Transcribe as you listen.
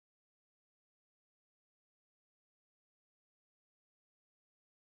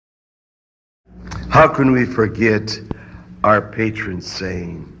How can we forget our patron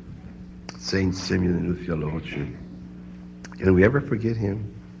saint, Saint Simeon the theologian? Can we ever forget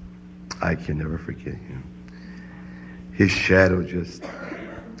him? I can never forget him. His shadow just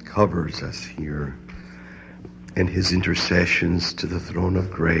covers us here, and his intercessions to the throne of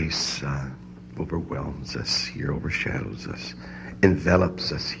grace overwhelms us here, overshadows us,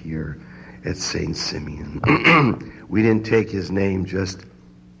 envelops us here at Saint Simeon. We didn't take his name just,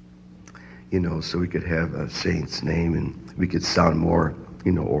 so we could have a saint's name and we could sound more,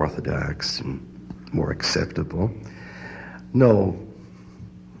 orthodox and more acceptable. No.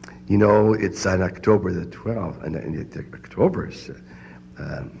 It's on October the 12th, and the October's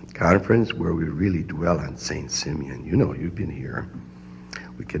conference where we really dwell on Saint Simeon. You've been here.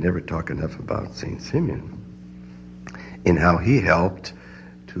 We can never talk enough about Saint Simeon and how he helped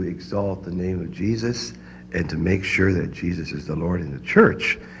to exalt the name of Jesus and to make sure that Jesus is the Lord in the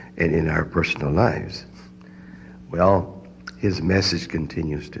church and in our personal lives. Well, his message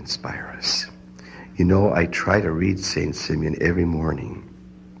continues to inspire us. I try to read Saint Simeon every morning.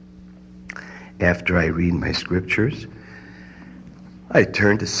 After I read my scriptures, I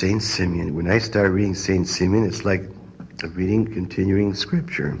turn to Saint Simeon. When I start reading Saint Simeon, it's like reading continuing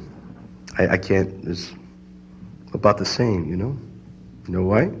scripture. I can't, it's about the same, You know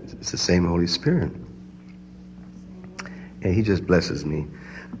why? It's the same Holy Spirit. And he just blesses me.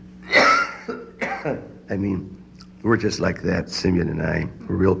 I mean, we're just like that, Simeon and I.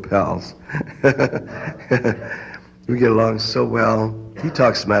 We're real pals. We get along so well. He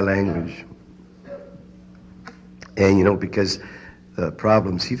talks my language. And, because the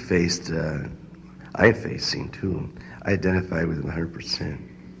problems he faced, I'm facing too. I identify with him 100%.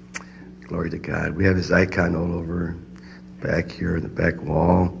 Glory to God. We have his icon all over back here in the back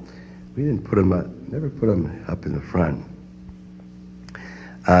wall. We didn't put him up, never put him up in the front.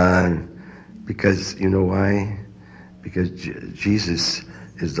 Because, you know why? Because Jesus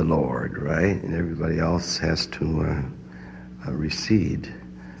is the Lord, right? And everybody else has to recede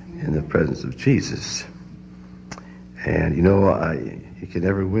in the presence of Jesus. And, you can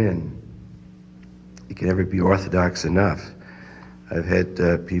never win. You can never be orthodox enough. I've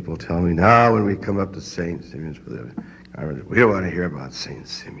had people tell me, now when we come up to Saint Simeon's, we don't want to hear about Saint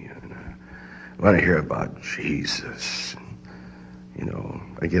Simeon. We want to hear about Jesus.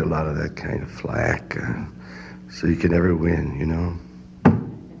 I get a lot of that kind of flack. So you can never win,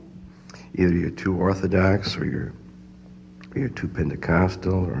 Either you're too orthodox or you're too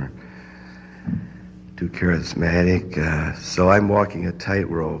Pentecostal or too charismatic. So I'm walking a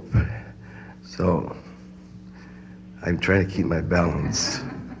tightrope. So I'm trying to keep my balance.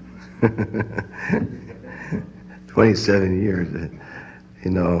 27 years,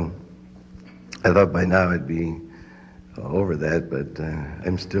 I thought by now I'd be over that, but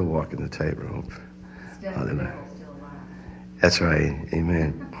I'm still walking the tightrope. Hallelujah. That's right.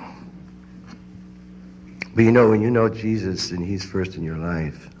 Amen. But when you know Jesus and he's first in your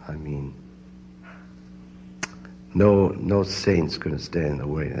life, no saint's going to stand in the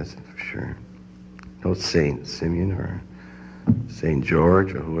way, that's for sure. No Saint Simeon or Saint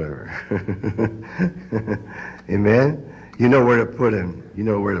George or whoever. Amen? You know where to put him. You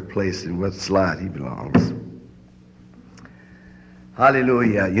know where to place him, what slot he belongs.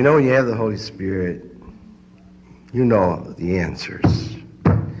 Hallelujah. When you have the Holy Spirit, you know the answers.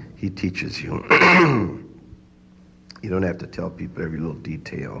 He teaches you. You don't have to tell people every little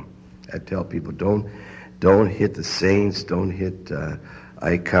detail. I tell people, don't hit the saints, don't hit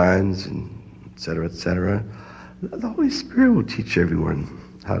icons, and et cetera, et cetera. The Holy Spirit will teach everyone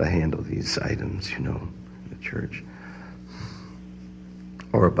how to handle these items, in the church.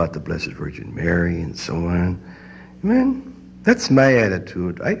 Or about the Blessed Virgin Mary and so on. Amen. That's my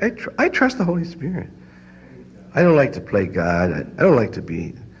attitude. I trust the Holy Spirit. I don't like to play God. I don't like to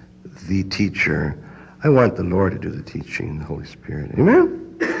be the teacher. I want the Lord to do the teaching, the Holy Spirit.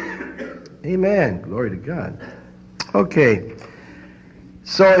 Amen? Amen. Glory to God. Okay.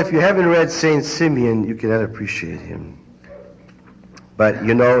 So if you haven't read Saint Simeon, you cannot appreciate him. But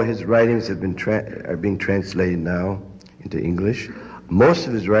his writings are being translated now into English. Most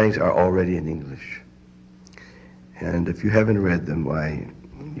of his writings are already in English. And if you haven't read them, why,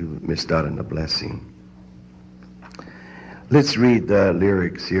 you missed out on a blessing. Let's read the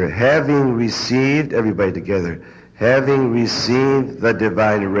lyrics here. Having received, everybody together, having received the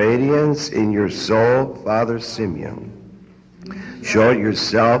divine radiance in your soul, Father Simeon, show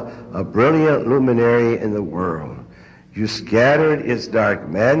yourself a brilliant luminary in the world. You scattered its dark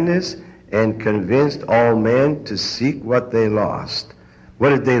madness and convinced all men to seek what they lost. What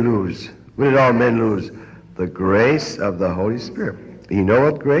did they lose? What did all men lose? The grace of the Holy Spirit. You know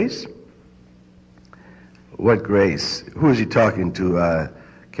what grace? What grace? Who is he talking to?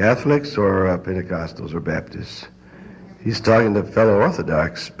 Catholics or Pentecostals or Baptists? He's talking to fellow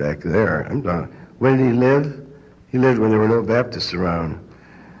Orthodox back there. When did he live? He lived when there were no Baptists around.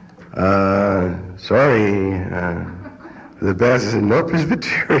 The Baptists and no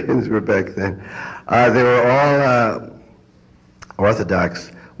Presbyterians were back then. They were all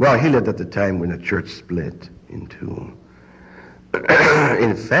Orthodox. Well, he lived at the time when the church split in two.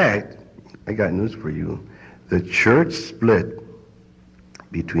 In fact, I got news for you. The church split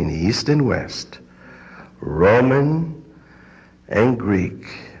between East and West, Roman and Greek,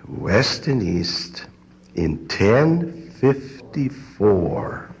 West and East, in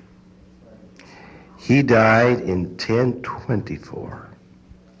 1054. He died in 1024.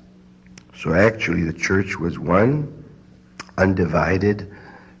 So actually the church was one undivided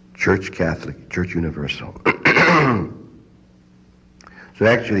church Catholic, church universal. So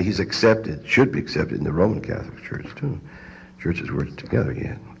actually he's accepted, should be accepted in the Roman Catholic Church too. Churches were together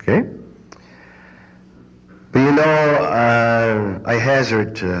yet, okay? But you know, I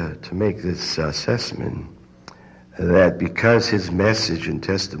hazard to make this assessment that because his message and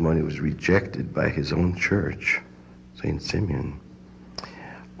testimony was rejected by his own church, St. Simeon,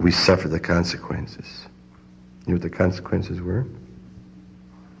 we suffer the consequences. You know what the consequences were?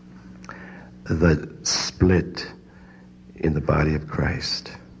 The split in the body of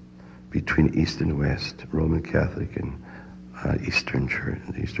Christ between East and West, Roman Catholic and Eastern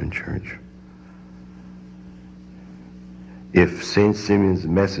Church. If St. Simeon's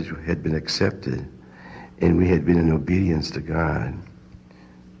message had been accepted and we had been in obedience to God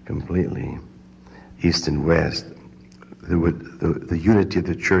completely, East and West, the unity of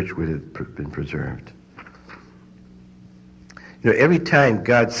the church would have been preserved. You know, every time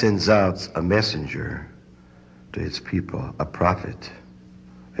God sends out a messenger to his people, a prophet,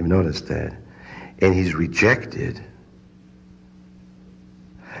 I've noticed that, and he's rejected,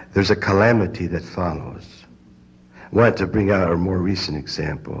 there's a calamity that follows. I wanted to bring out a more recent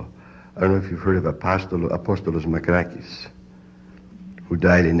example. I don't know if you've heard of Apostolos Makrakis, who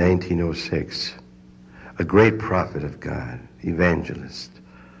died in 1906. A great prophet of God, evangelist,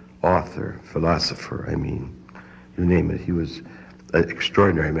 author, philosopher, you name it. He was an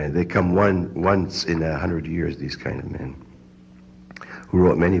extraordinary man. They come once in 100 years, these kind of men, who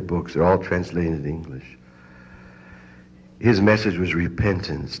wrote many books. They're all translated into English. His message was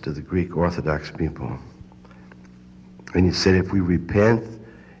repentance to the Greek Orthodox people. And he said, if we repent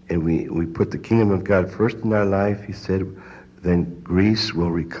and we put the kingdom of God first in our life, he said, then Greece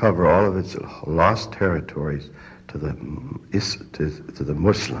will recover all of its lost territories to the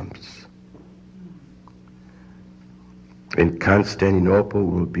Muslims. And Constantinople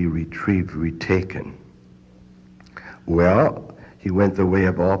will be retaken. Well, he went the way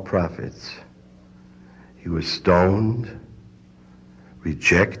of all prophets. He was stoned,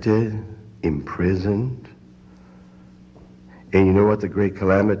 rejected, imprisoned. And you know what the great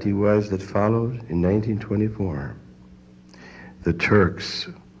calamity was that followed? In 1924, the Turks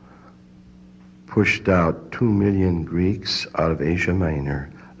pushed out 2 million Greeks out of Asia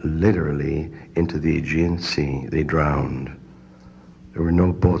Minor, literally into the Aegean Sea. They drowned. There were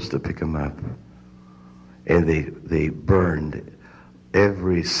no boats to pick them up. And they burned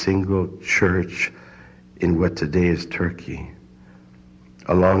every single church in what today is Turkey,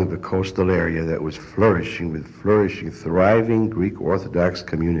 along the coastal area that was flourishing with thriving Greek Orthodox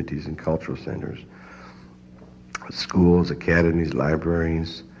communities and cultural centers, schools, academies,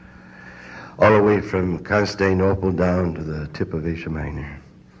 libraries, all the way from Constantinople down to the tip of Asia Minor.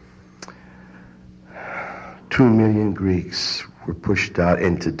 2 million Greeks were pushed out,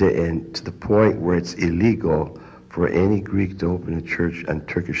 and to the point where it's illegal for any Greek to open a church on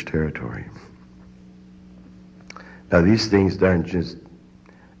Turkish territory. Now, these things aren't just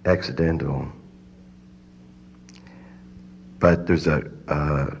accidental, but there's a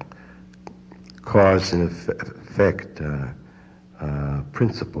cause and effect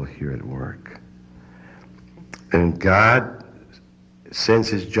principle here at work. And God sends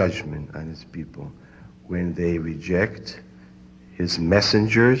his judgment on his people when they reject his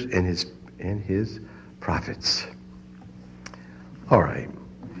messengers and his prophets. All right.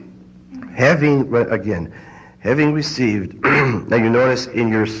 Having received, now you notice in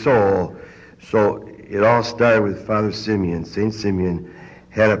your soul, so it all started with Father Simeon. St. Simeon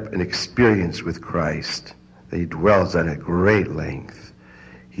had an experience with Christ that he dwells on at great length.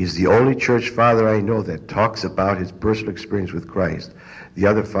 He's the only church father I know that talks about his personal experience with Christ. The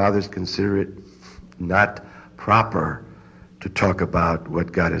other fathers consider it not proper to talk about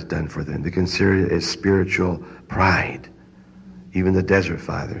what God has done for them. They consider it as spiritual pride. Even the desert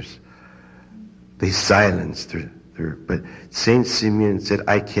fathers They silenced but Saint Simeon said,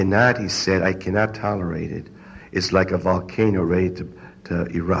 I cannot tolerate it. It's like a volcano ready to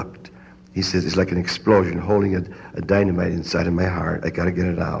erupt. He says, it's like an explosion holding a dynamite inside of my heart. I got to get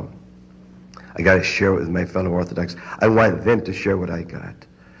it out. I got to share it with my fellow Orthodox. I want them to share what I got.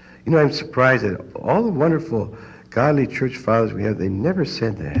 You know, I'm surprised that all the wonderful godly church fathers we have, they never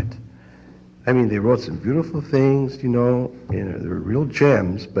said that. I mean, they wrote some beautiful things, you know, and they were real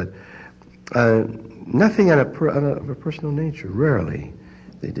gems, but nothing on a personal nature. Rarely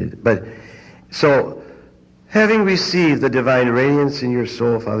they did. But so, having received the divine radiance in your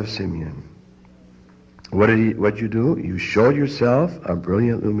soul, Father Simeon, what'd you do? You showed yourself a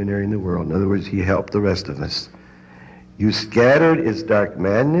brilliant luminary in the world. In other words, he helped the rest of us. You scattered its dark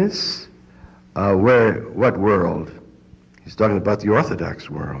madness. What world? He's talking about the Orthodox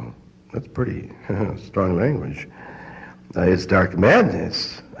world. That's pretty strong language. It's dark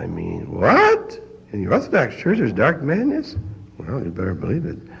madness. I mean, what? In the Orthodox Church there's dark madness? Well, you better believe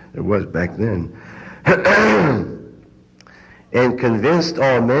it. There was back then. And convinced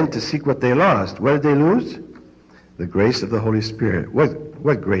all men to seek what they lost. What did they lose? The grace of the Holy Spirit.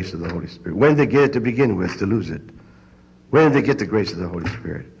 What grace of the Holy Spirit? When did they get it to begin with to lose it? When did they get the grace of the Holy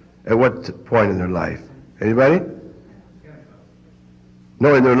Spirit? At what point in their life? Anybody?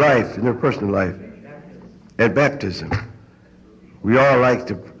 No, in their life, in their personal life. At baptism. We all like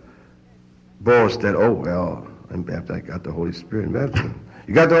to boast that, oh, well, I'm baptized, I got the Holy Spirit in baptism.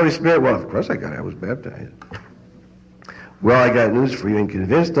 You got the Holy Spirit? Well, of course I got it. I was baptized. Well, I got news for you. And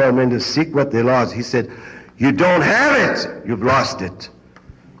convinced all men to seek what they lost. He said, you don't have it. You've lost it.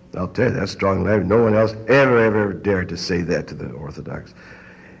 I'll tell you, that's strong language. No one else ever dared to say that to the Orthodox.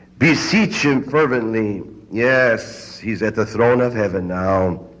 Beseech him fervently. Yes, he's at the throne of heaven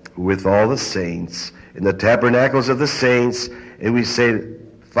now with all the saints in the tabernacles of the saints. And we say,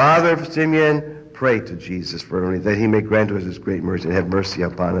 Father Simeon, pray to Jesus fervently that he may grant us his great mercy and have mercy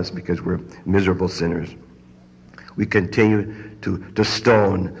upon us because we're miserable sinners. We continue to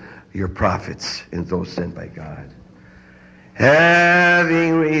stone your prophets and those sent by God.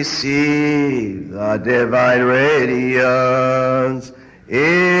 Having received the divine radiance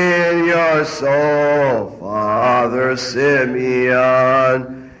in your soul, Father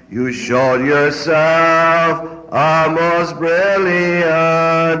Simeon, you showed yourself a most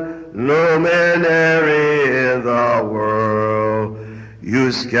brilliant luminary in the world.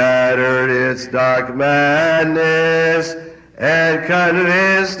 You scattered its dark madness and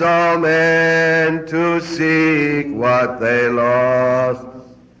convinced all men to seek what they lost.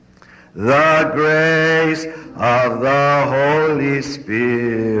 The grace of the Holy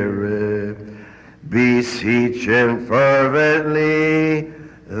Spirit, beseech him fervently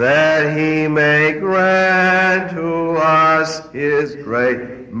that he may grant to us his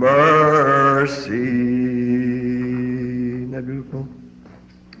great mercy. Isn't that beautiful?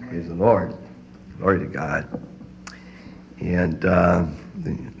 Praise the Lord. Glory to God. And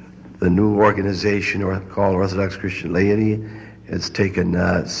the new organization called Orthodox Christian Laity has taken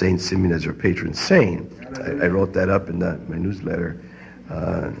Saint Simeon as their patron saint. I wrote that up in my newsletter.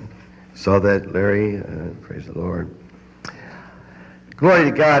 Saw that, Larry? Praise the Lord. Glory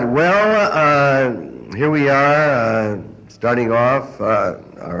to God. Well, here we are, starting off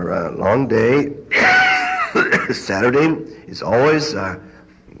our long day. Saturday is always the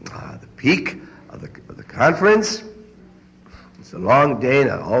peak of the conference. It's a long day and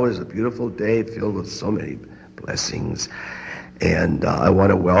always a beautiful day filled with so many blessings. And I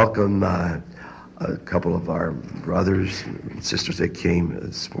want to welcome a couple of our brothers and sisters that came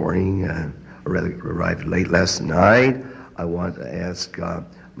this morning, or rather arrived late last night. I want to ask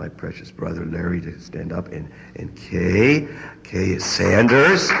my precious brother Larry to stand up, and Kay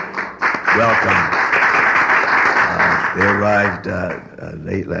Sanders, welcome. They arrived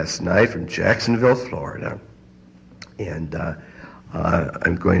late last night from Jacksonville, Florida. And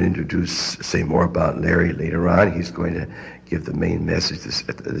I'm going to say more about Larry later on. He's going to give the main message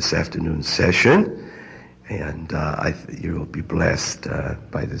this afternoon session. And you will be blessed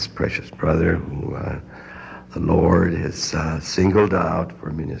by this precious brother who the Lord has singled out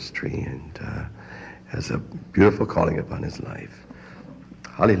for ministry and has a beautiful calling upon his life.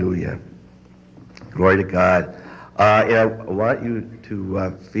 Hallelujah. Glory to God. And I want you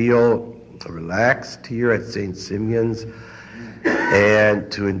to feel relaxed here at St. Simeon's and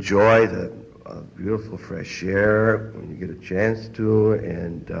to enjoy the beautiful fresh air when you get a chance to,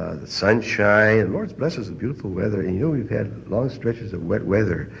 and the sunshine. The Lord's blessed us with beautiful weather. And you know, we've had long stretches of wet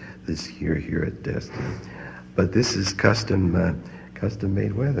weather this year here at Destin. But this is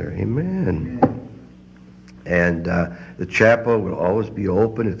custom-made weather. Amen. And the chapel will always be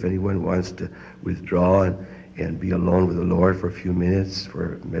open if anyone wants to withdraw and be alone with the Lord for a few minutes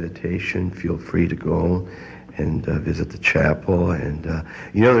for meditation. Feel free to go and visit the chapel. And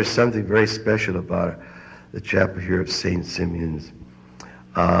there's something very special about the chapel here of St. Simeon's.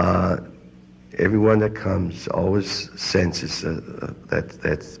 Everyone that comes always senses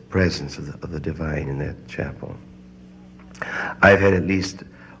that presence of the divine in that chapel. I've had at least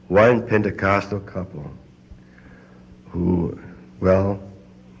one Pentecostal couple who, well,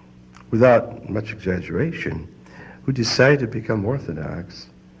 without much exaggeration, who decided to become Orthodox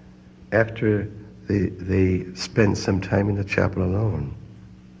after they spent some time in the chapel alone.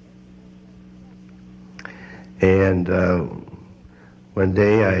 And one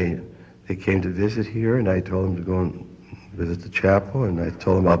day they came to visit here, and I told them to go and visit the chapel, and I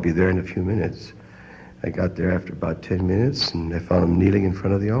told them I'll be there in a few minutes. I got there after about 10 minutes, and I found them kneeling in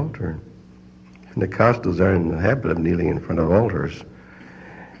front of the altar. Pentecostals are in the habit of kneeling in front of altars.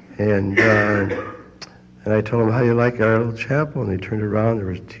 And I told them, how do you like our little chapel? And they turned around, there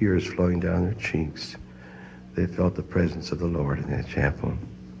was tears flowing down their cheeks. They felt the presence of the Lord in that chapel.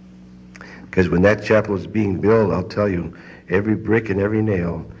 Because when that chapel was being built, I'll tell you, every brick and every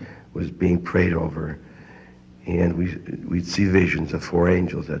nail was being prayed over. And we'd see visions of 4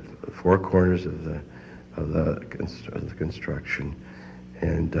 angels at the 4 corners of the construction.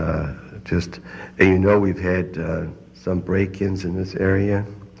 And we've had some break-ins in this area.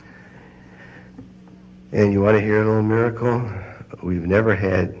 And you want to hear a little miracle? We've never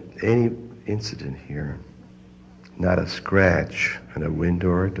had any incident here. Not a scratch on a window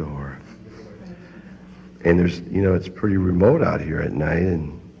or a door. And there's, it's pretty remote out here at night,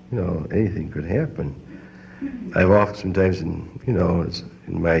 and, anything could happen. I've often, sometimes in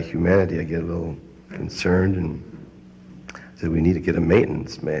my humanity, I get a little concerned and say we need to get a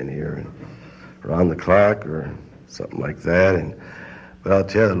maintenance man here and around the clock or something like that. But I'll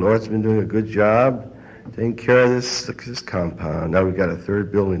tell you, the Lord's been doing a good job taking care of this compound. Now we've got a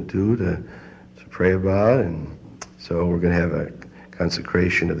 3rd building too to pray about, and so we're going to have a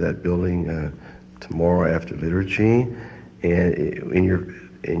consecration of that building tomorrow after liturgy. And in your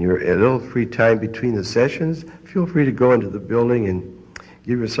a little free time between the sessions, feel free to go into the building and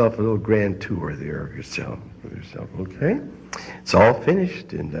give yourself a little grand tour there of yourself. Okay? It's all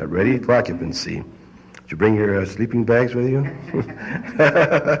finished and ready for occupancy. Did you bring your sleeping bags with you?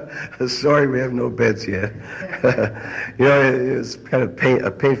 Sorry, we have no beds yet. It's kind of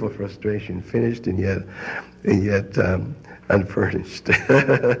a painful frustration, finished and yet unfurnished.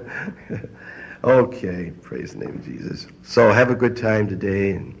 Okay, praise the name of Jesus. So have a good time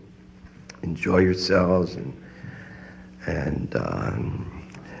today and enjoy yourselves. And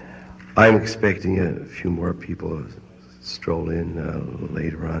I'm expecting a few more people to stroll in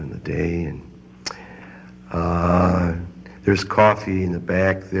later on in the day. And there's coffee in the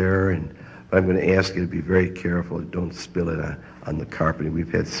back there, and I'm going to ask you to be very careful. Don't spill it on the carpeting.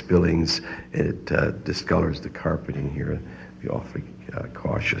 We've had spillings, and it discolors the carpeting here. Be awfully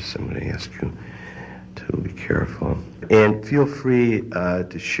cautious. I'm going to ask you to be careful. And feel free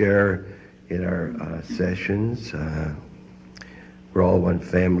to share in our sessions. We're all one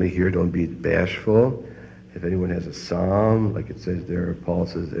family here. Don't be bashful. If anyone has a psalm, like it says there, Paul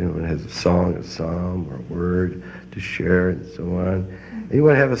says, anyone has a song, a psalm, or a word to share, and so on.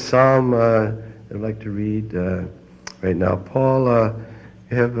 Anyone have a psalm they'd like to read right now? Paul,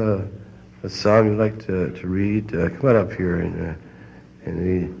 you have a psalm you'd like to read? Come on up here and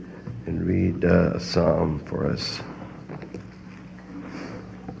read a psalm for us.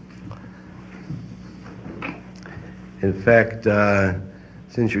 In fact,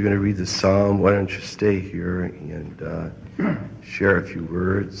 since you're going to read the psalm, why don't you stay here and share a few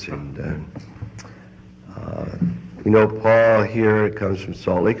words? And Paul here comes from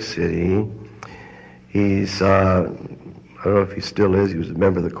Salt Lake City. He's I don't know if he still is. He was a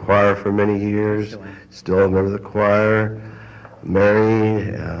member of the choir for many years. Still a member of the choir.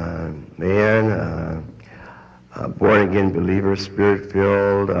 Married man, born-again believer,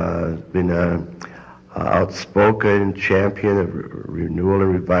 Spirit-filled, been an outspoken champion of renewal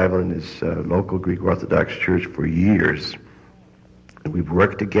and revival in his local Greek Orthodox church for years. We've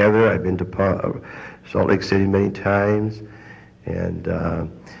worked together. I've been to Salt Lake City many times, and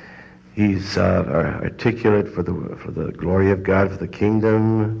he's articulate for the glory of God, for the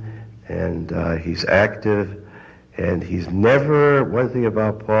kingdom, and he's active. And he's never, one thing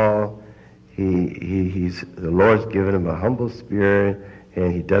about Paul, he's the Lord's given him a humble spirit,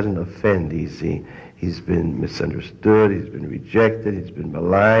 and he doesn't offend easy. He's been misunderstood, he's been rejected, he's been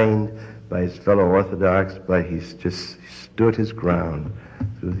maligned by his fellow Orthodox, but he's just stood his ground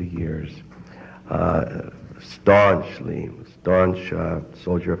through the years. staunch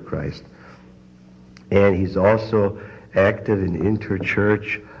soldier of Christ. And he's also active in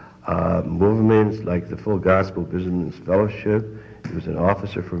interchurch movements like the Full Gospel Business Fellowship. He was an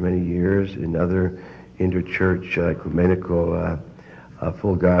officer for many years in other interchurch ecumenical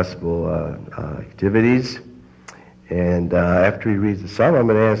full gospel activities. And after he reads the psalm, I'm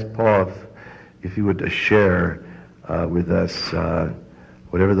going to ask Paul if he would share with us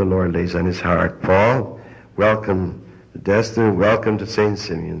whatever the Lord lays on his heart. Paul, welcome to Destin. Welcome to St.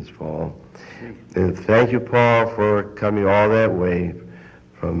 Simeon's, Paul. And thank you, Paul, for coming all that way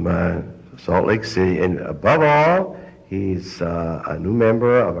from Salt Lake City. And above all, he's a new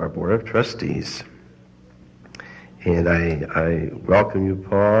member of our Board of Trustees. And I welcome you,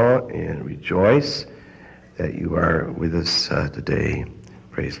 Paul, and rejoice that you are with us today.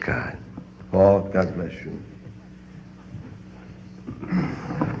 Praise God. Paul, God bless you.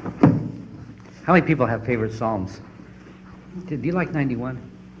 How many people have favorite psalms? Do you like 91?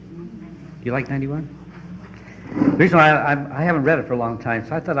 Do you like 91? The reason why I haven't read it for a long time,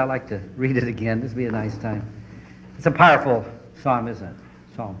 so I thought I'd like to read it again. This would be a nice time. It's a powerful psalm, isn't it?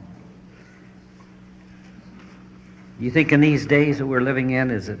 Psalm. You think in these days that we're living in,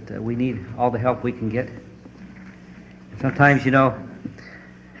 is that we need all the help we can get? Sometimes,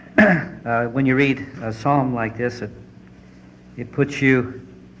 when you read a psalm like this, it puts you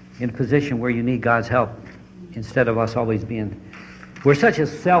in a position where you need God's help instead of us always being... We're such a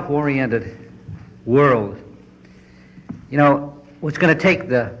self-oriented world. What's going to take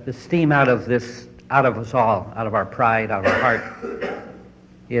the steam out of us all, out of our pride, out of our heart,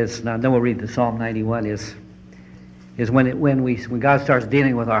 is, now then we'll read the Psalm 91, is when God starts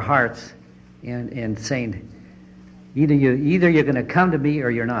dealing with our hearts and saying, either you're going to come to me or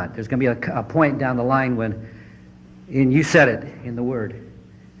you're not. There's going to be a point down the line when, and you said it in the Word,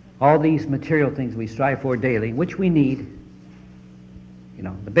 all these material things we strive for daily, which we need.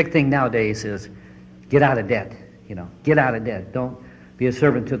 The big thing nowadays is get out of debt. Get out of debt. Don't be a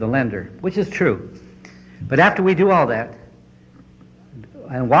servant to the lender, which is true. But after we do all that,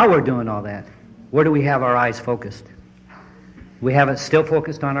 and while we're doing all that, where do we have our eyes focused? We have it still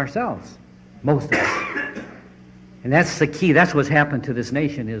focused on ourselves, most of us. And that's the key. That's what's happened to this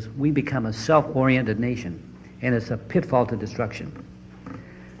nation, is we become a self-oriented nation, and it's a pitfall to destruction.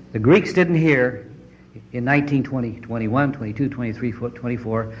 The Greeks didn't hear in 1920, 21, 22, 23,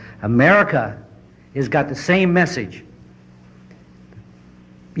 24. America has got the same message.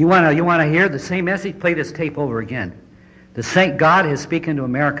 You want to hear the same message? Play this tape over again. God is speaking to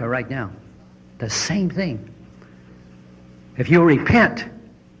America right now. The same thing. If you repent,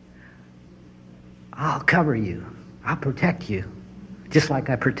 I'll cover you. I'll protect you, just like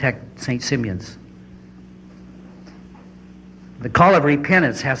I protect St. Simeon's. The call of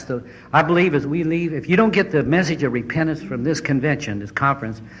repentance has to, I believe, as we leave, if you don't get the message of repentance from this convention, this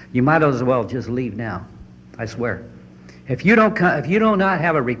conference, you might as well just leave now. I swear. If you do not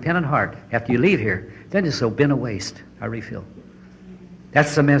have a repentant heart after you leave here, then it's been a waste, I really feel.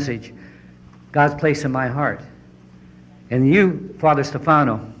 That's the message God's placed in my heart. And you, Father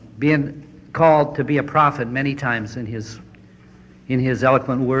Stefano, being called to be a prophet many times in his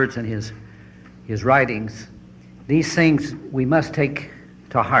eloquent words and his writings, these things we must take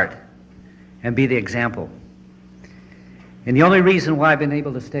to heart and be the example. And the only reason why I've been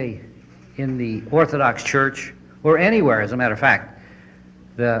able to stay in the Orthodox Church, or anywhere as a matter of fact,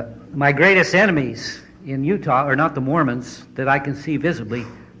 my greatest enemies in Utah are not the Mormons that I can see visibly.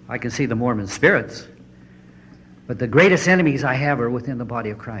 I can see the Mormon spirits. But the greatest enemies I have are within the body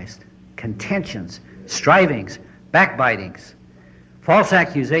of Christ. Contentions, strivings, backbitings, false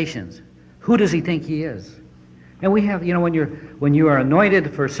accusations. Who does he think he is? And we have, when you are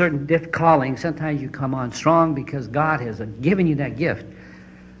anointed for a certain calling, sometimes you come on strong because God has given you that gift.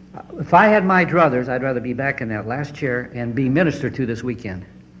 If I had my druthers, I'd rather be back in that last chair and be ministered to this weekend.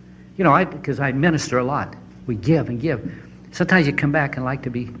 Because I minister a lot. We give and give. Sometimes you come back and like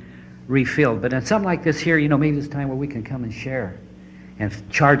to be refilled. But in something like this here, maybe it's time where we can come and share and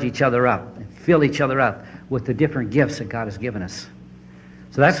charge each other up and fill each other up with the different gifts that God has given us.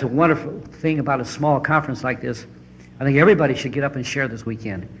 So that's a wonderful thing about a small conference like this. I think everybody should get up and share this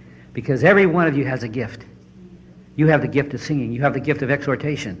weekend, because every one of you has a gift. You have the gift of singing. You have the gift of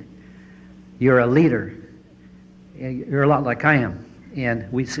exhortation. You're a leader. You're a lot like I am. And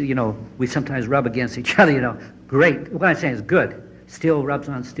we sometimes rub against each other, Great. What I'm saying is good. Steel rubs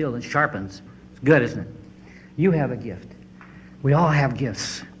on steel and sharpens. It's good, isn't it? You have a gift. We all have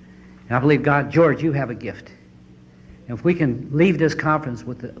gifts. And I believe, God, George, you have a gift. And if we can leave this conference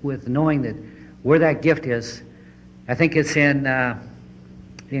with knowing that where that gift is, I think it's in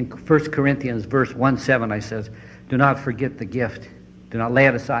in 1 Corinthians verse 1:7, I says, do not forget the gift. Do not lay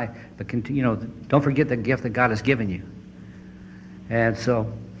it aside, but don't forget the gift that God has given you. And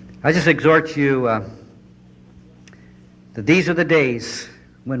so I just exhort you that these are the days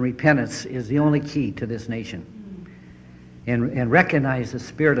when repentance is the only key to this nation. And recognize the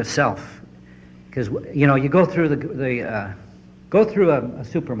spirit of self. Because, you go through go through a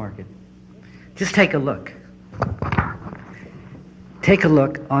supermarket. Just take a look. Take a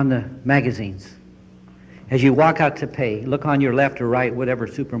look on the magazines. As you walk out to pay, look on your left or right, whatever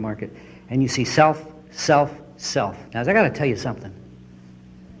supermarket, and you see self, self, self. Now, I got to tell you something.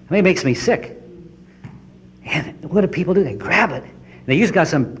 I mean, it makes me sick. And what do people do? They grab it. They usually got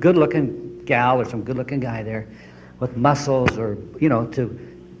some good-looking gal or some good-looking guy there with muscles or, to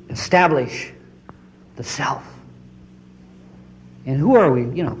establish the self. And who are we?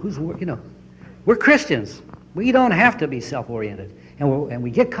 We're Christians. We don't have to be self-oriented. And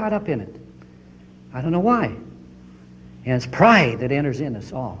we get caught up in it. I don't know why. And it's pride that enters in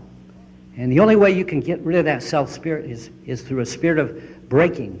us all. And the only way you can get rid of that self-spirit is through a spirit of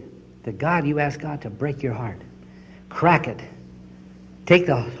breaking. That God, you ask God to break your heart. Crack it. Take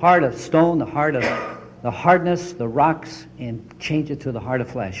the heart of stone, the hardness, the rocks, and change it to the heart of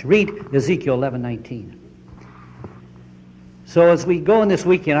flesh. Read Ezekiel 11:19. So as we go in this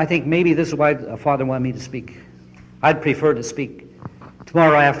weekend, I think maybe this is why Father wanted me to speak. I'd prefer to speak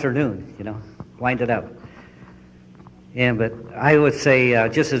tomorrow afternoon, wind it up. But I would say,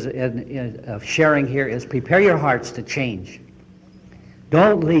 just as sharing here, is prepare your hearts to change.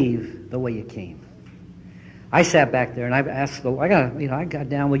 Don't leave the way you came. I sat back there and I asked the Lord, I got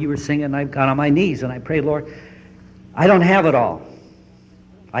down while you were singing, and I got on my knees and I prayed, Lord, I don't have it all.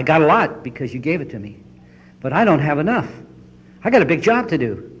 I got a lot because you gave it to me. But I don't have enough. I got a big job to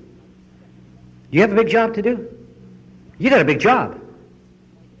do. You have a big job to do? You got a big job.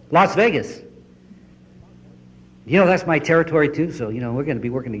 Las Vegas. That's my territory too, so, we're going to be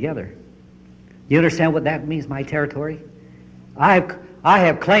working together. You understand what that means, my territory? I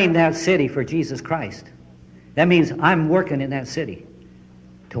have claimed that city for Jesus Christ. That means I'm working in that city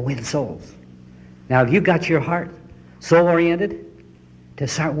to win souls. Now, have you got your heart soul-oriented to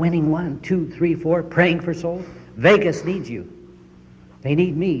start winning 1, 2, 3, 4, praying for souls? Vegas needs you. They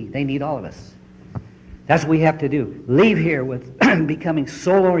need me. They need all of us. That's what we have to do. Leave here with becoming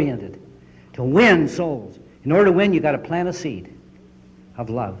soul-oriented to win souls. In order to win, you've got to plant a seed of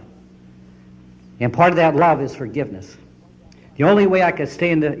love. And part of that love is forgiveness. The only way I could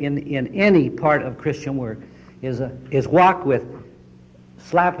stay in any part of Christian work is walk with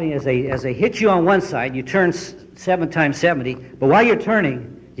slapping. As they hit you on one side, you turn 7 times 70. But while you're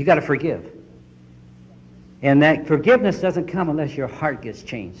turning, you got to forgive. And that forgiveness doesn't come unless your heart gets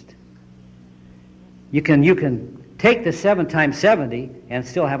changed. You can take the 7 times 70 and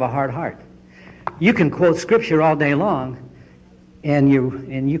still have a hard heart. You can quote Scripture all day long, and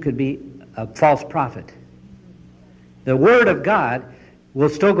you could be a false prophet. The Word of God will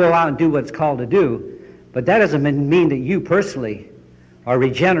still go out and do what it's called to do, but that doesn't mean that you personally are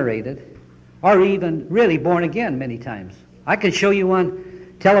regenerated or even really born again many times. I can show you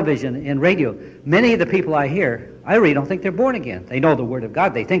on television and radio. Many of the people I hear, I really don't think they're born again. They know the Word of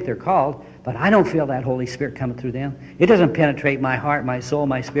God. They think they're called, but I don't feel that Holy Spirit coming through them. It doesn't penetrate my heart, my soul,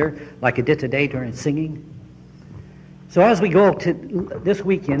 my spirit like it did today during singing. So as we go to this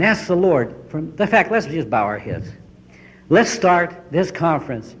weekend, ask the Lord. Let's just bow our heads. Let's start this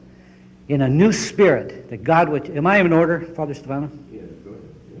conference in a new spirit that God would... Am I in order, Father Stefano? Yes, go ahead.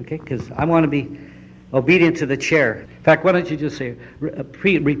 Okay, because I want to be obedient to the chair. In fact, why don't you just say,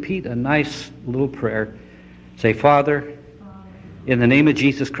 repeat a nice little prayer. Say, Father, in the name of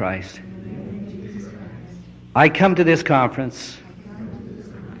Jesus Christ, I come to this conference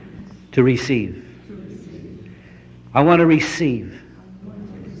to receive. I want to receive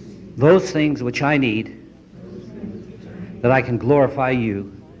those things which I need that I can glorify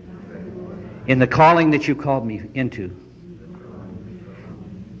you in the calling that you called me into.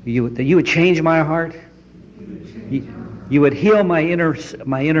 That you would change my heart. You would heal my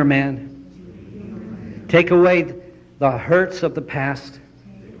inner man. Take away the hurts of the past.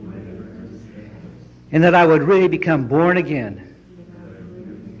 And that I would really become born again.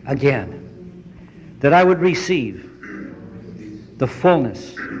 That I would receive the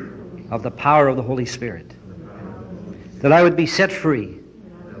fullness of the power of the Holy Spirit. That I would be set free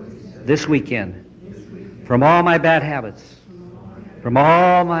this weekend from all my bad habits, from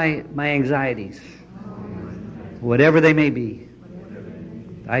all my anxieties, whatever they may be.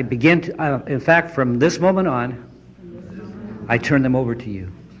 I begin to, in fact, from this moment on, I turn them over to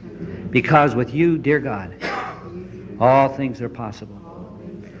you. Because with you, dear God, all things are possible.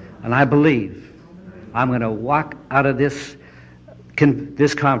 And I believe I'm going to walk out of this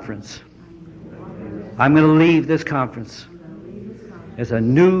conference. I'm going to leave this conference as a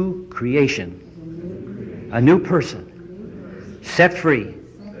new creation, a new person, set free,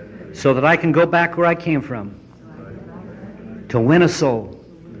 so that I can go back where I came from, to win a soul,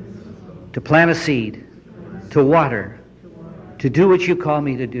 to plant a seed, to water, to do what you call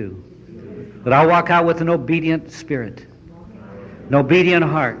me to do. That I'll walk out with an obedient spirit, an obedient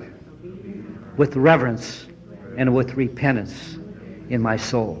heart, with reverence and with repentance in my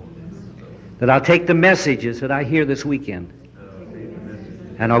soul. That I'll take the messages that I hear this weekend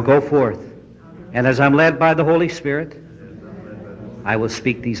and I'll go forth. And as I'm led by the Holy Spirit, I will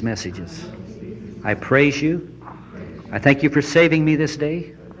speak these messages. I praise you. I thank you for saving me this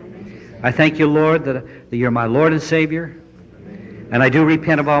day. I thank you, Lord, that you're my Lord and Savior. And I do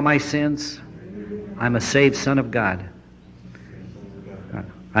repent of all my sins. I'm a saved son of God.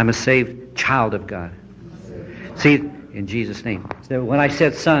 I'm a saved child of God. See, in Jesus' name. So when I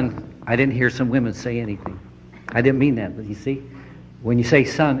said son, I didn't hear some women say anything. I didn't mean that, but you see, when you say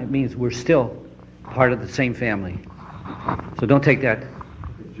son, it means we're still part of the same family. So don't take that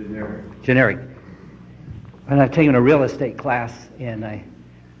generic. And I've taken a real estate class, and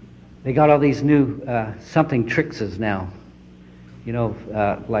they got all these new something trickses now. You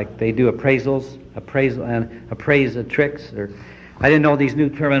know, like they do appraisal and appraise the tricks. Or I didn't know these new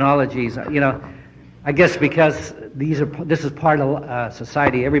terminologies. You know, I guess because this is part of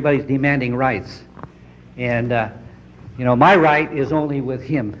society. Everybody's demanding rights, and you know, my right is only with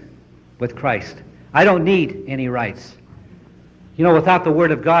Him, with Christ. I don't need any rights. You know, without the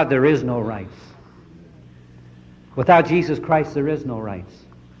Word of God, there is no rights. Without Jesus Christ, there is no rights.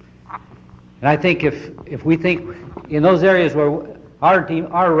 And I think if we think in those areas where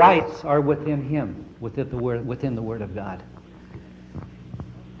our rights are within Him, within the Word of God.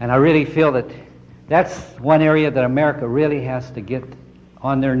 And I really feel that that's one area that America really has to get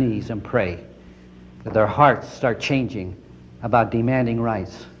on their knees and pray, that their hearts start changing about demanding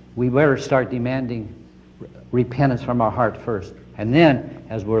rights. We better start demanding repentance from our heart first. And then,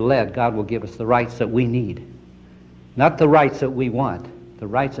 as we're led, God will give us the rights that we need. Not the rights that we want, the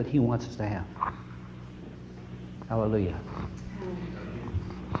rights that He wants us to have. Hallelujah.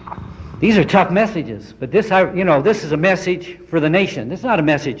 These are tough messages, but this is a message for the nation. This is not a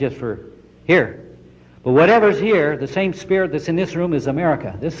message just for here. But whatever's here, the same spirit that's in this room is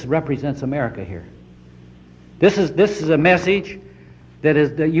America. This represents America here. This is a message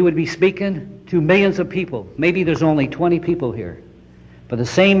that you would be speaking to millions of people. Maybe there's only 20 people here. But the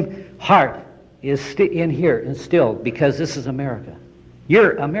same heart is in here instilled, because this is America.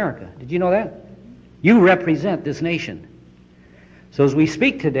 You're America. Did you know that? You represent this nation. So as we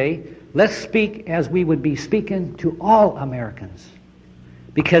speak today, let's speak as we would be speaking to all Americans.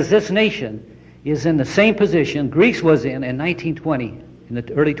 Because this nation is in the same position Greece was in 1920, in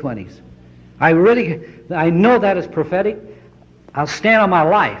the early 20s. I know that is prophetic. I'll stand on my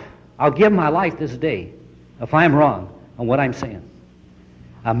life. I'll give my life this day if I'm wrong on what I'm saying.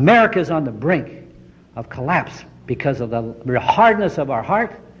 America's on the brink of collapse because of the hardness of our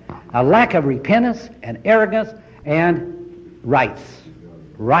heart, a lack of repentance and arrogance and rights.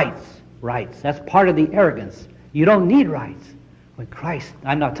 Rights. That's part of the arrogance. You don't need rights. With Christ,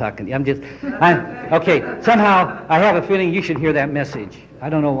 I'm not talking to you. Okay, somehow I have a feeling you should hear that message. I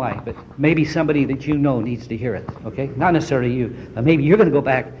don't know why, but maybe somebody that you know needs to hear it, okay? Not necessarily you, but maybe you're going to go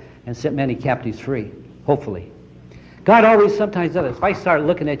back and set many captives free, hopefully. God always sometimes does it. If I start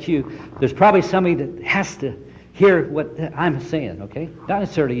looking at you, there's probably somebody that has to hear what I'm saying, okay? Not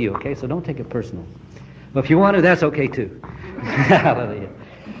necessarily you, okay? So don't take it personal. But if you want to, that's okay too. Hallelujah.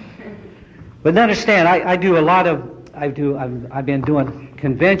 But understand, I've been doing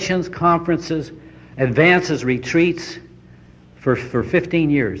conventions, conferences, advances, retreats for 15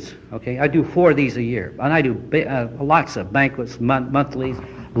 years. Okay, I do 4 of these a year, and I do lots of banquets, monthlies,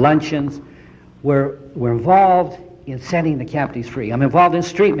 luncheons. We're involved in setting the captives free. I'm involved in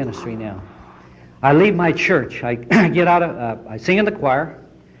street ministry now. I leave my church. I get out of. I sing in the choir.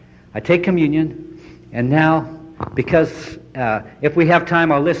 I take communion, and now, because if we have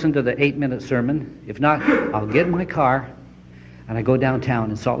time, I'll listen to the 8-minute sermon. If not, I'll get in my car and I go downtown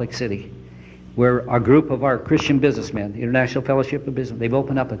in Salt Lake City, where our group of our Christian businessmen, the International Fellowship of Business, they've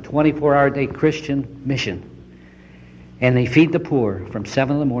opened up a 24-hour-a-day Christian mission. And they feed the poor from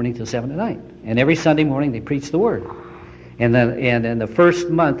 7 in the morning till 7 at night. And every Sunday morning they preach the Word. And then the first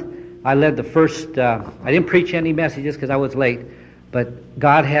month, I led the first, I didn't preach any messages because I was late, but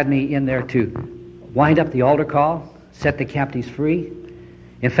God had me in there to wind up the altar call, set the captives free.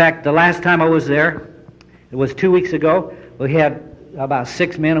 In fact, the last time I was there, it was 2 weeks ago, we had about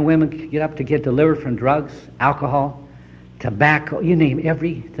 6 men and women get up to get delivered from drugs, alcohol, tobacco, you name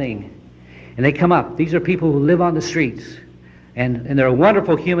everything. And they come up. These are people who live on the streets, and they're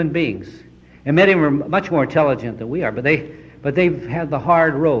wonderful human beings. And many of them are much more intelligent than we are, but they've had the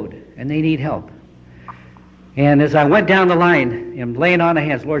hard road, and they need help. And as I went down the line and laying on the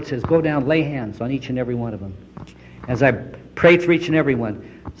hands, the Lord says, go down, lay hands on each and every one of them. As I prayed for each and every one,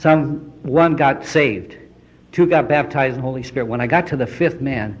 one got saved. 2 got baptized in the Holy Spirit. When I got to the 5th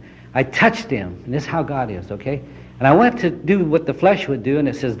man, I touched him. And this is how God is, okay? And I went to do what the flesh would do, and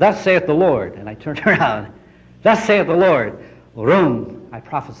it says, thus saith the Lord. And I turned around. Thus saith the Lord. Boom. I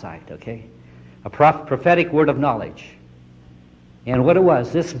prophesied, okay? A prophetic word of knowledge. And what it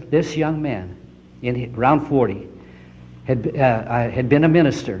was, this young man, around 40, had been a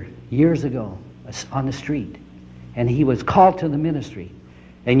minister years ago on the street. And he was called to the ministry.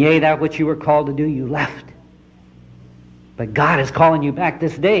 And yea, that which you were called to do, you left. But God is calling you back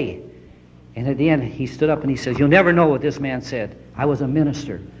this day. And at the end, he stood up and he says, you'll never know what this man said. I was a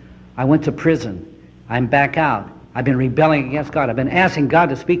minister. I went to prison. I'm back out. I've been rebelling against God. I've been asking God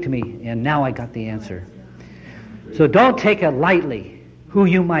to speak to me, and now I got the answer. So don't take it lightly who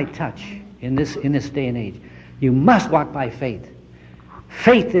you might touch in this day and age. You must walk by faith.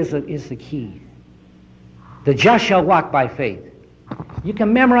 Faith is the key. The just shall walk by faith. You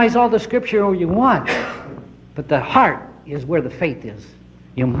can memorize all the scripture all you want, but the heart is where the faith is.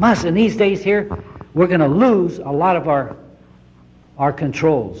 You must, in these days here, we're going to lose a lot of our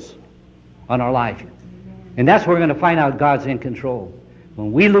controls on our life. And that's where we're going to find out God's in control.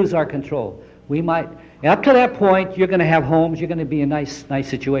 When we lose our control, we might, up to that point, you're going to have homes, you're going to be in a nice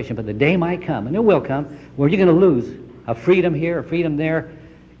situation, but the day might come, and it will come, where you're going to lose a freedom here, a freedom there,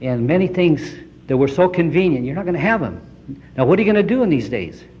 and many things that were so convenient, you're not going to have them. Now, what are you going to do in these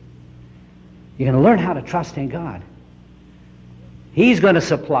days? You're going to learn how to trust in God. He's going to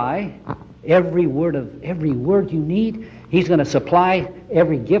supply every word you need. He's going to supply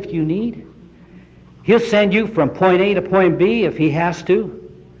every gift you need. He'll send you from point A to point B if he has to.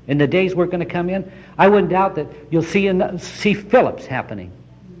 In the days we're going to come in, I wouldn't doubt that you'll see Phillips happening.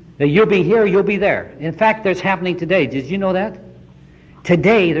 That you'll be here, you'll be there. In fact, there's happening today. Did you know that?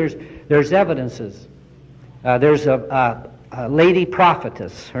 Today, there's evidences. There's a lady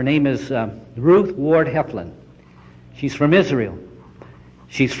prophetess. Her name is Ruth Ward Heflin. She's from Israel.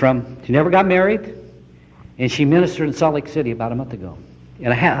 She never got married, and she ministered in Salt Lake City about a month ago.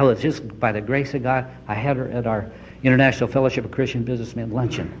 And I was just, by the grace of God, I had her at our International Fellowship of Christian Businessmen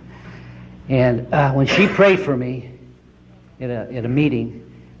luncheon. And when she prayed for me at a meeting,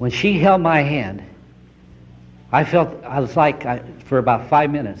 when she held my hand, I was like, for about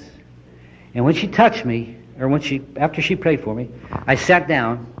 5 minutes. And when she touched me, after she prayed for me, I sat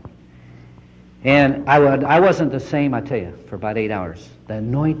down, and I wasn't the same, I tell you, for about 8 hours. The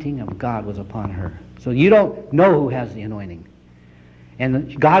anointing of God was upon her. So you don't know who has the anointing.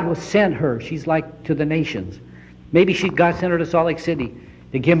 And God will send her. She's like to the nations. Maybe God sent her to Salt Lake City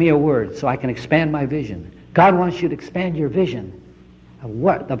to give me a word so I can expand my vision. God wants you to expand your vision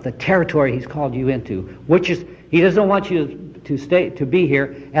of the territory He's called you into. He doesn't want you to be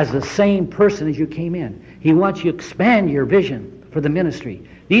here as the same person as you came in. He wants you to expand your vision for the ministry.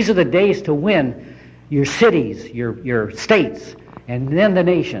 These are the days to win your cities, your states, and then the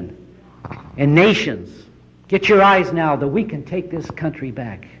nation. And nations. Get your eyes now that we can take this country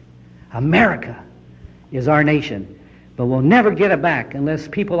back. America is our nation. But we'll never get it back unless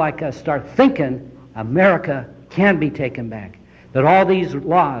people like us start thinking America can be taken back. That all these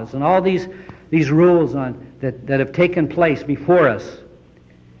laws and all these rules that have taken place before us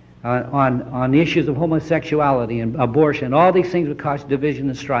on the issues of homosexuality and abortion, all these things would cause division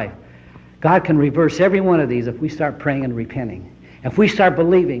and strife. God can reverse every one of these if we start praying and repenting. If we start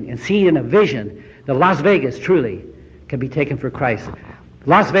believing and seeing a vision that Las Vegas truly can be taken for Christ.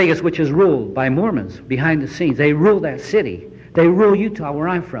 Las Vegas, which is ruled by Mormons behind the scenes, they rule that city. They rule Utah, where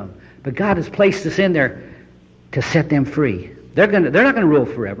I'm from. But God has placed us in there to set them free. They're not going to rule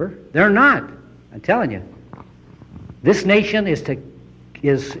forever. They're not. I'm telling you. This nation is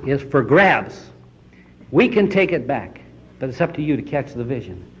for grabs. We can take it back, but it's up to you to catch the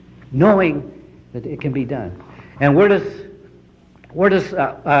vision, knowing that it can be done. And where does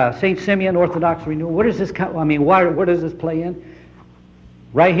St. Simeon Orthodox Renewal, where does this play in?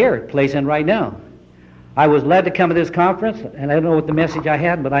 Right here. It plays in right now. I was led to come to this conference, and I don't know what the message I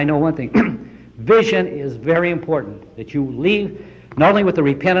had, but I know one thing. Vision is very important, that you leave not only with a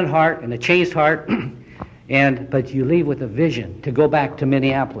repentant heart and a changed heart, but you leave with a vision to go back to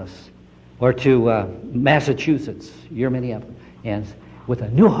Minneapolis or to Massachusetts, your Minneapolis, and with a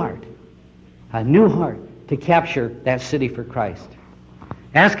new heart to capture that city for Christ.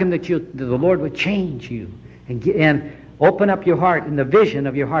 Ask Him that the Lord would change you and open up your heart and the vision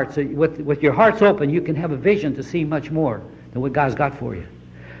of your heart. So with your hearts open, you can have a vision to see much more than what God's got for you.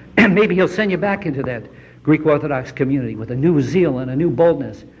 And maybe He'll send you back into that Greek Orthodox community with a new zeal and a new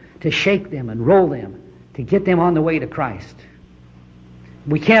boldness to shake them and roll them, to get them on the way to Christ.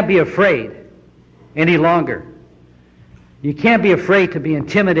 We can't be afraid any longer. You can't be afraid to be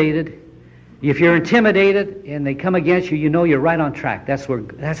intimidated. If you're intimidated and they come against you, you know you're right on track.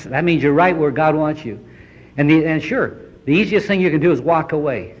 That means you're right where God wants you. And sure, the easiest thing you can do is walk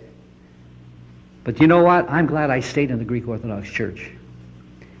away. But you know what? I'm glad I stayed in the Greek Orthodox Church.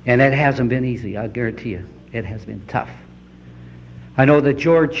 And it hasn't been easy, I'll guarantee you. It has been tough. I know that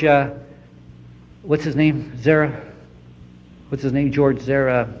George, what's his name? George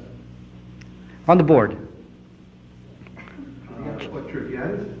Zera, on the board. What,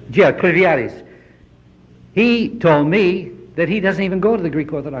 Triviadis? Yeah, Triviadis. He told me that he doesn't even go to the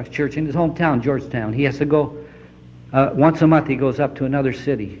Greek Orthodox Church in his hometown, Georgetown. He has to go, once a month he goes up to another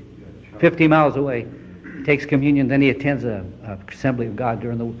city, 50 miles away, takes communion, then he attends a Assembly of God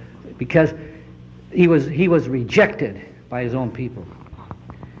because he was rejected by his own people.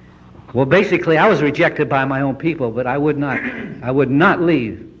 Well, basically, I was rejected by my own people, but I would not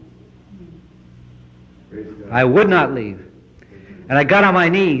leave. I would not leave. And I got on my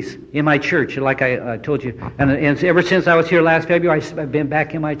knees in my church, like I told you. And ever since I was here last February, I've been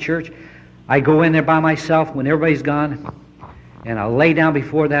back in my church. I go in there by myself when everybody's gone, and I'll lay down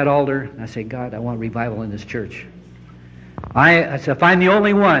before that altar, and I say, God, I want revival in this church. I said, if I'm the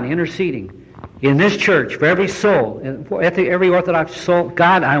only one interceding in this church for every soul, every Orthodox soul,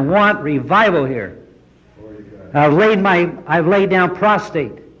 God, I want revival here. I've laid down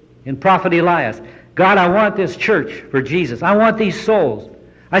prostrate in Prophet Elias. God, I want this church for Jesus. I want these souls.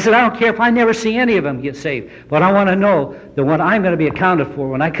 I said, I don't care if I never see any of them get saved, but I want to know that what I'm going to be accounted for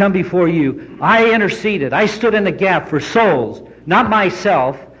when I come before you, I interceded. I stood in the gap for souls, not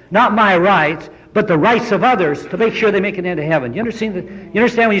myself, not my rights, but the rights of others to make sure they make it into heaven. You understand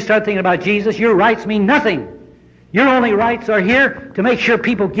when you start thinking about Jesus, your rights mean nothing. Your only rights are here to make sure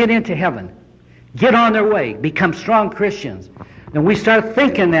people get into heaven, get on their way, become strong Christians. And we start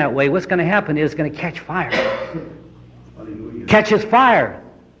thinking that way, what's going to happen is it's going to catch fire. Catches fire.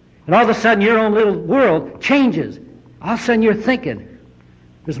 And all of a sudden your own little world changes. All of a sudden you're thinking,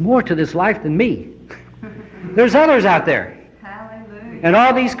 there's more to this life than me. There's others out there. Hallelujah. And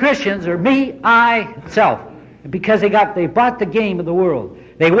all these Christians are me, I, self. Because they bought the game of the world.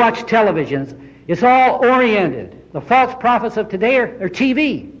 They watch televisions. It's all oriented. The false prophets of today are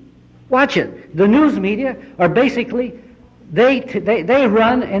TV. Watch it. The news media are basically... They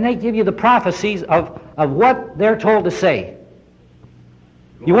run and they give you the prophecies of what they're told to say.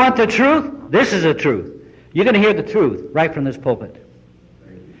 You want the truth? This is the truth. You're going to hear the truth right from this pulpit.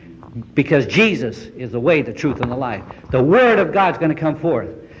 Because Jesus is the way, the truth, and the life. The Word of God's going to come forth.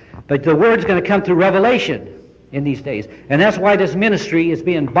 But the Word's going to come through revelation in these days. And that's why this ministry is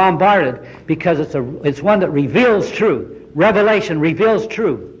being bombarded, because it's one that reveals truth. Revelation reveals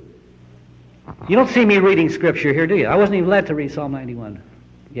truth. You don't see me reading Scripture here, do you? I wasn't even led to read Psalm 91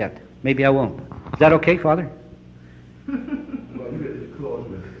 yet. Maybe I won't. Is that okay, Father?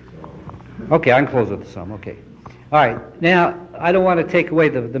 Okay, I can close with the Psalm. Okay. All right. Now, I don't want to take away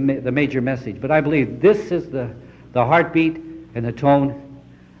the major message, but I believe this is the heartbeat and the tone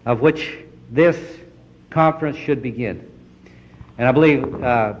of which this conference should begin. And I believe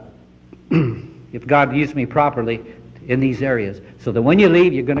if God used me properly in these areas, so that when you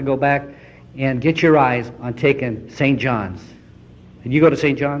leave, you're going to go back and get your eyes on taking St. John's. And you go to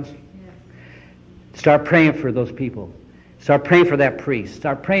St. John's? Yeah. Start praying for those people. Start praying for that priest.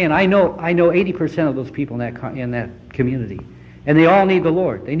 Start praying. I know 80% of those people in that community. And they all need the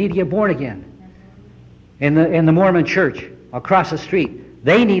Lord. They need to get born again. In the Mormon church across the street,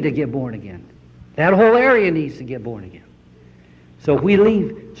 they need to get born again. That whole area needs to get born again. So if we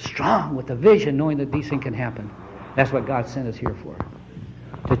leave strong with the vision, knowing that these things can happen, that's what God sent us here for.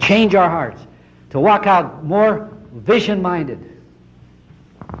 To change our hearts, to walk out more vision-minded,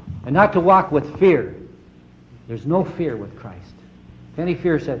 and not to walk with fear. There's no fear with Christ. If any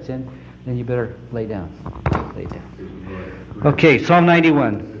fear sets in, then you better lay down. Lay down. Okay, Psalm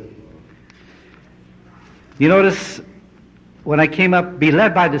 91. You notice when I came up, be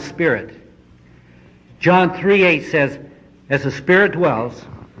led by the Spirit. John 3:8 says, as the Spirit dwells,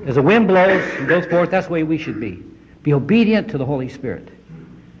 as the wind blows and goes forth, that's the way we should be. Be obedient to the Holy Spirit.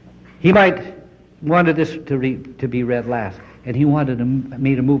 He might wanted this to be read last, and he wanted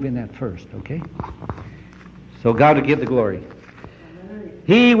me to move in that first, okay? So God would give the glory.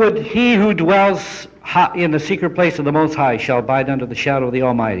 He who dwells in the secret place of the Most High shall abide under the shadow of the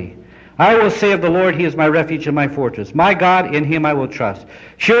Almighty. I will say of the Lord, He is my refuge and my fortress. My God, in Him I will trust.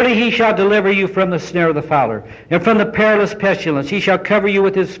 Surely He shall deliver you from the snare of the fowler, and from the perilous pestilence. He shall cover you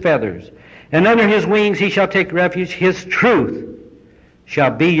with His feathers, and under His wings He shall take refuge. His truth shall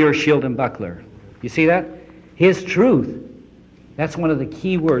be your shield and buckler. You see that? His truth. That's one of the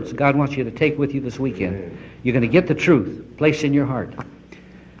key words God wants you to take with you this weekend. You're going to get the truth placed in your heart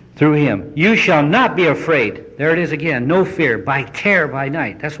through Him. You shall not be afraid. There it is again. No fear. By terror by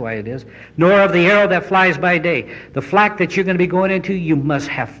night. That's why it is. Nor of the arrow that flies by day. The flak that you're going to be going into, you must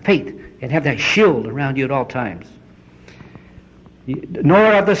have faith and have that shield around you at all times.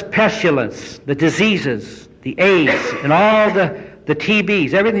 Nor of this pestilence, the diseases, the AIDS, and all the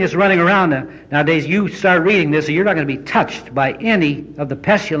TBs, everything that's running around nowadays. You start reading this, and you're not going to be touched by any of the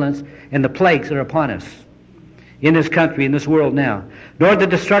pestilence and the plagues that are upon us in this country, in this world now. Nor the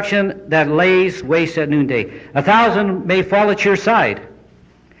destruction that lays waste at noonday. 1,000 may fall at your side,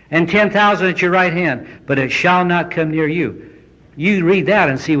 and 10,000 at your right hand, but it shall not come near you. You read that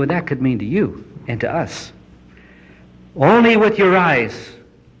and see what that could mean to you and to us. Only with your eyes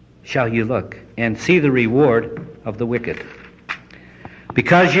shall you look and see the reward of the wicked.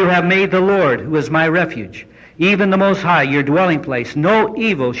 Because you have made the Lord, who is my refuge, even the Most High, your dwelling place, no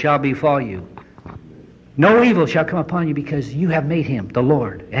evil shall befall you. No evil shall come upon you, because you have made Him the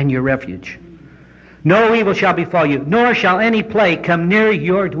Lord and your refuge. No evil shall befall you, nor shall any plague come near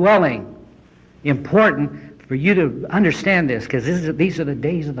your dwelling. Important for you to understand this, because these are the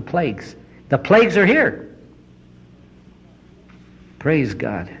days of the plagues. The plagues are here. Praise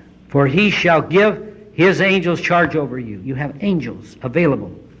God. For He shall give His angels charge over you. You have angels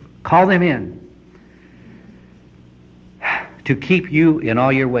available. Call them in to keep you in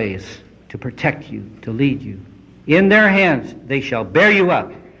all your ways, to protect you, to lead you. In their hands they shall bear you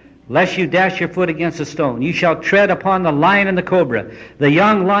up, lest you dash your foot against a stone. You shall tread upon the lion and the cobra, the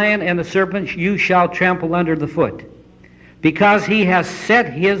young lion and the serpent you shall trample under the foot. Because He has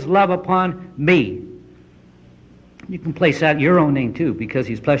set His love upon me. You can place that in your own name too, because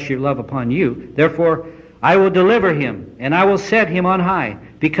He's placed your love upon you. Therefore, I will deliver him, and I will set him on high,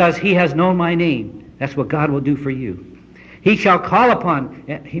 because he has known my name. That's what God will do for you. He shall call upon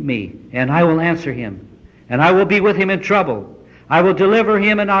me, and I will answer him, and I will be with him in trouble. I will deliver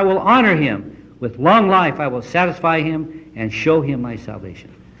him, and I will honor him. With long life I will satisfy him and show him my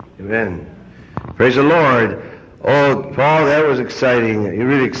salvation. Amen. Praise the Lord. Oh, Paul, that was exciting. You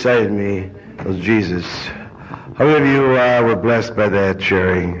really excited me. It was Jesus. How many of you were blessed by that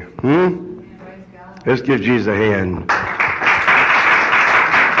sharing? Let's give Jesus a hand.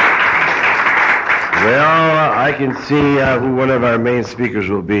 Well, I can see who one of our main speakers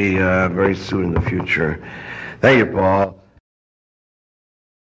will be very soon in the future. Thank you, Paul.